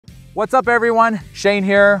What's up everyone? Shane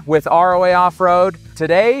here with ROA Off-Road.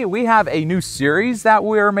 Today we have a new series that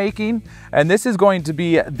we're making, and this is going to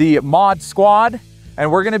be the Mod Squad, and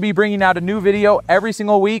we're going to be bringing out a new video every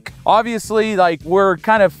single week. Obviously, like, we're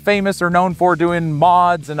kind of famous or known for doing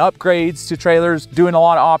mods and upgrades to trailers, doing a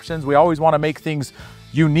lot of options. We always want to make things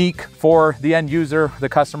unique for the end user, the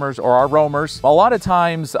customers, or our roamers. A lot of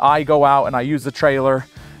times I go out and I use the trailer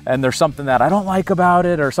and there's something that I don't like about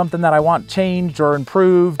it or something that I want changed or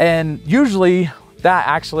improved. And usually that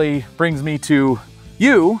actually brings me to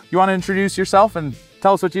you. You want to introduce yourself and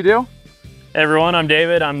tell us what you do? Hey everyone, I'm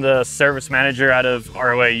David. I'm the service manager out of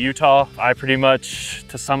ROA, Utah. I pretty much,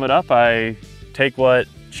 to sum it up, I take what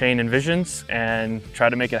Shane envisions and try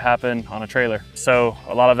to make it happen on a trailer. So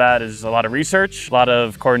a lot of that is a lot of research, a lot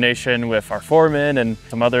of coordination with our foreman and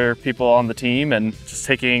some other people on the team, and just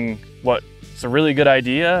taking what's a really good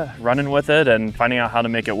idea, running with it, and finding out how to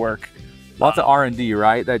make it work. Lots of R&D,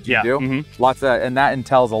 right, that you do? Mm-hmm. Lots of, and that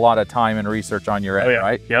entails a lot of time and research on your end,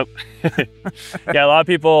 right? Yep. Yeah, a lot of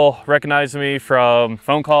people recognize me from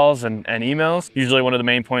phone calls and emails. Usually one of the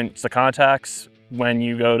main points of contacts when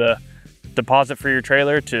you go to deposit for your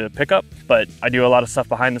trailer to pick up, but I do a lot of stuff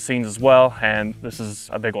behind the scenes as well, and this is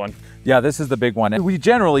a big one. Yeah, this is the big one. And we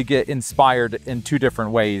generally get inspired in two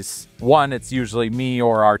different ways. One, it's usually me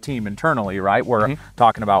or our team internally, right? We're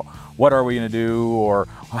talking about what are we gonna do, or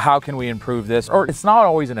how can we improve this? Or it's not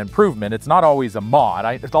always an improvement, it's not always a mod.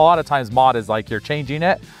 A lot of times mod is like you're changing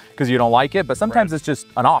it because you don't like it, but sometimes it's just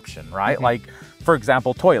an option, right? Like, for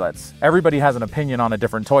example, toilets. Everybody has an opinion on a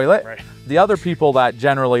different toilet. Right. The other people that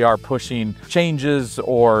generally are pushing changes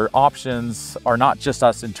or options are not just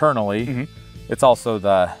us internally. It's also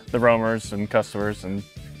the roamers and customers. And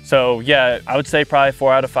so, yeah, I would say probably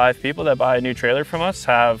 4 out of 5 people that buy a new trailer from us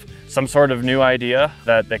have some sort of new idea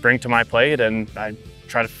that they bring to my plate, and I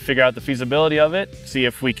try to figure out the feasibility of it, see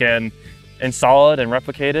if we can install it and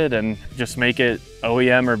replicate it and just make it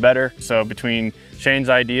OEM or better. So between Shane's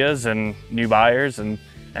ideas and new buyers and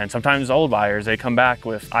sometimes old buyers, they come back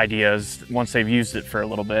with ideas once they've used it for a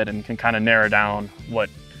little bit and can kind of narrow down what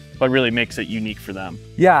really makes it unique for them.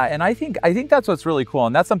 Yeah, and I think that's what's really cool,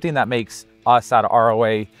 and that's something that makes us at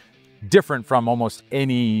ROA different from almost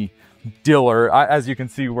any dealer. As you can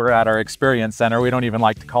see, we're at our experience center. We don't even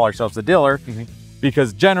like to call ourselves a dealer,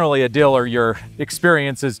 because generally a dealer, your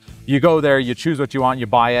experience is you go there, you choose what you want, you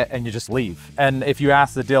buy it, and you just leave. And if you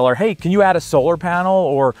ask the dealer, hey, can you add a solar panel,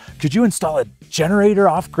 or could you install a generator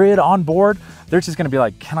off-grid on board? They're just gonna be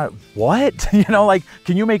like, can I, what? You know, like,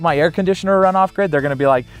 can you make my air conditioner run off-grid? They're gonna be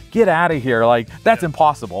like, get out of here. Like, that's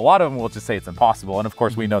impossible. A lot of them will just say it's impossible. And of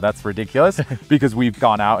course we know that's ridiculous because we've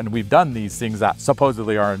gone out and we've done these things that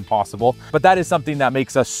supposedly are impossible. But that is something that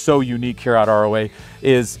makes us so unique here at ROA,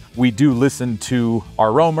 is we do listen to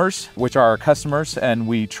our roamers, which are our customers, and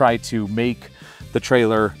we try to make the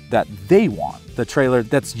trailer that they want, the trailer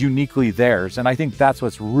that's uniquely theirs. And I think that's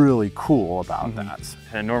what's really cool about that.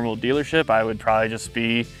 In a normal dealership, I would probably just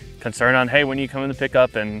be concerned on, hey, when you come in to pick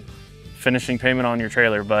up and finishing payment on your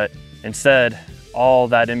trailer. But instead, all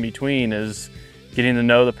that in between is getting to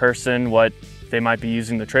know the person, what they might be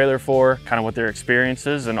using the trailer for, kind of what their experience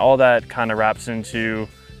is, and all that kind of wraps into,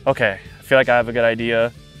 okay, I feel like I have a good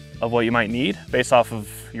idea of what you might need based off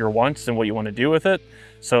of your wants and what you want to do with it.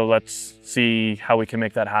 So let's see how we can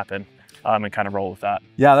make that happen and kind of roll with that.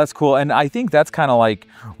 Yeah, that's cool. And I think that's kind of like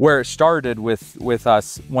where it started with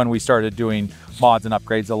us when we started doing mods and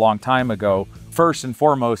upgrades a long time ago. First and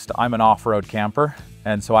foremost, I'm an off-road camper.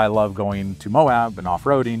 And so I love going to Moab and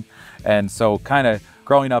off-roading. And so kind of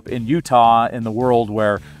growing up in Utah, in the world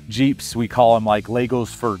where Jeeps, we call them like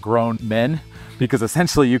Legos for grown men, because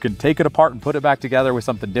essentially you can take it apart and put it back together with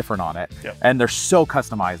something different on it. And they're so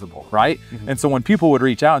customizable, right? And so when people would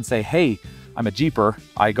reach out and say, hey, I'm a Jeeper,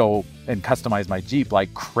 I go and customize my Jeep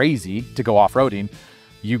like crazy to go off-roading.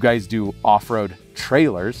 You guys do off-road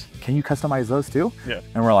trailers. Can you customize those too?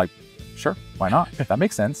 And we're like, sure, why not? That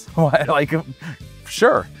makes sense. Like,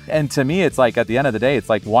 sure. And to me, it's like, at the end of the day, it's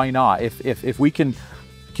like, why not? If we can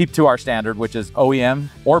keep to our standard, which is OEM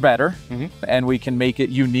or better, and we can make it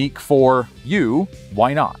unique for you,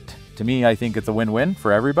 why not? To me, I think it's a win-win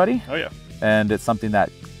for everybody. Oh yeah. And it's something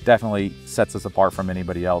that definitely sets us apart from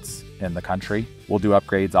anybody else in the country. We'll do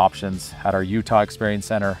upgrades, options at our Utah Experience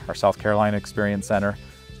Center, our South Carolina Experience Center.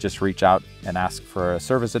 Just reach out and ask for a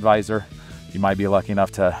service advisor. You might be lucky enough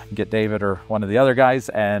to get David or one of the other guys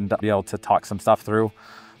and be able to talk some stuff through.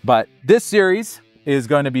 But this series is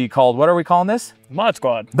going to be called, what are we calling this? Mod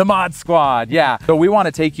Squad. The Mod Squad, yeah. So we want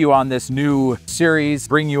to take you on this new series,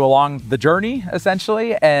 bring you along the journey,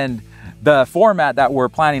 essentially, and The format that we're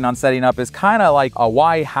planning on setting up is kind of like a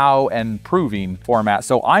why, how, and proving format.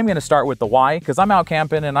 So I'm going to start with the why, because I'm out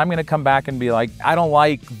camping and I'm going to come back and be like, I don't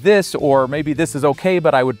like this, or maybe this is okay,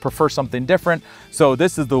 but I would prefer something different. So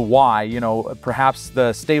this is the why. You know, perhaps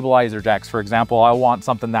the stabilizer jacks, for example, I want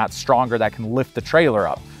something that's stronger that can lift the trailer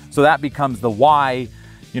up. So that becomes the why,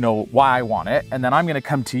 you know, why I want it. And then I'm going to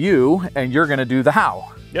come to you and you're going to do the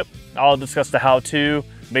how. Yep, I'll discuss the how-to,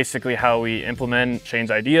 basically how we implement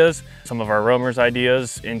Shane's ideas, some of our roamers'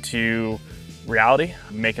 ideas into reality,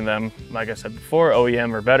 making them, like I said before,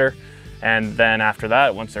 OEM or better. And then after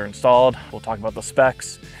that, once they're installed, we'll talk about the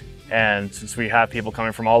specs. And since we have people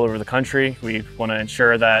coming from all over the country, we want to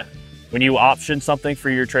ensure that when you option something for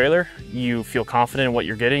your trailer, you feel confident in what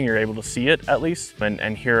you're getting, you're able to see it at least,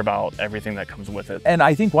 and hear about everything that comes with it. And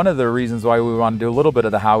I think one of the reasons why we want to do a little bit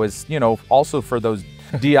of the how is, you know, also for those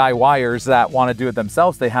DIYers that want to do it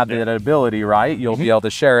themselves, they have that ability, right? You'll be able to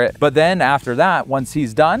share it. But then after that, once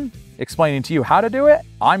he's done explaining to you how to do it,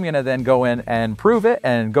 I'm going to then go in and prove it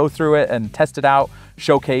and go through it and test it out,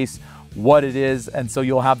 showcase what it is. And so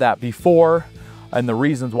you'll have that before and the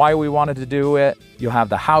reasons why we wanted to do it. You'll have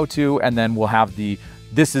the how to, and then we'll have the,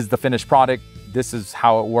 this is the finished product, this is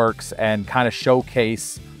how it works, and kind of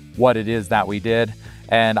showcase what it is that we did.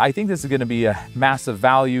 And I think this is going to be a massive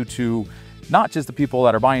value to not just the people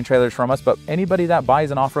that are buying trailers from us, but anybody that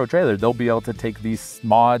buys an off-road trailer. They'll be able to take these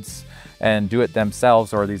mods and do it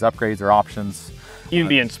themselves, or these upgrades or options. Even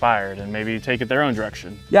be inspired and maybe take it their own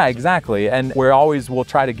direction. Yeah, exactly. And we'll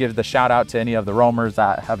try to give the shout out to any of the roamers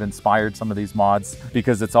that have inspired some of these mods,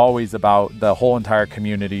 because it's always about the whole entire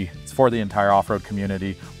community. It's for the entire off-road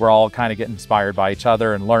community. We're all kind of getting inspired by each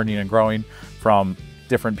other and learning and growing from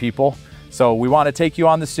different people. So we want to take you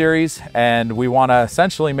on the series, and we want to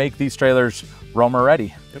essentially make these trailers roamer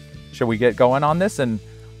ready. Yep. Should we get going on this and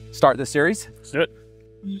start the series? Let's do it.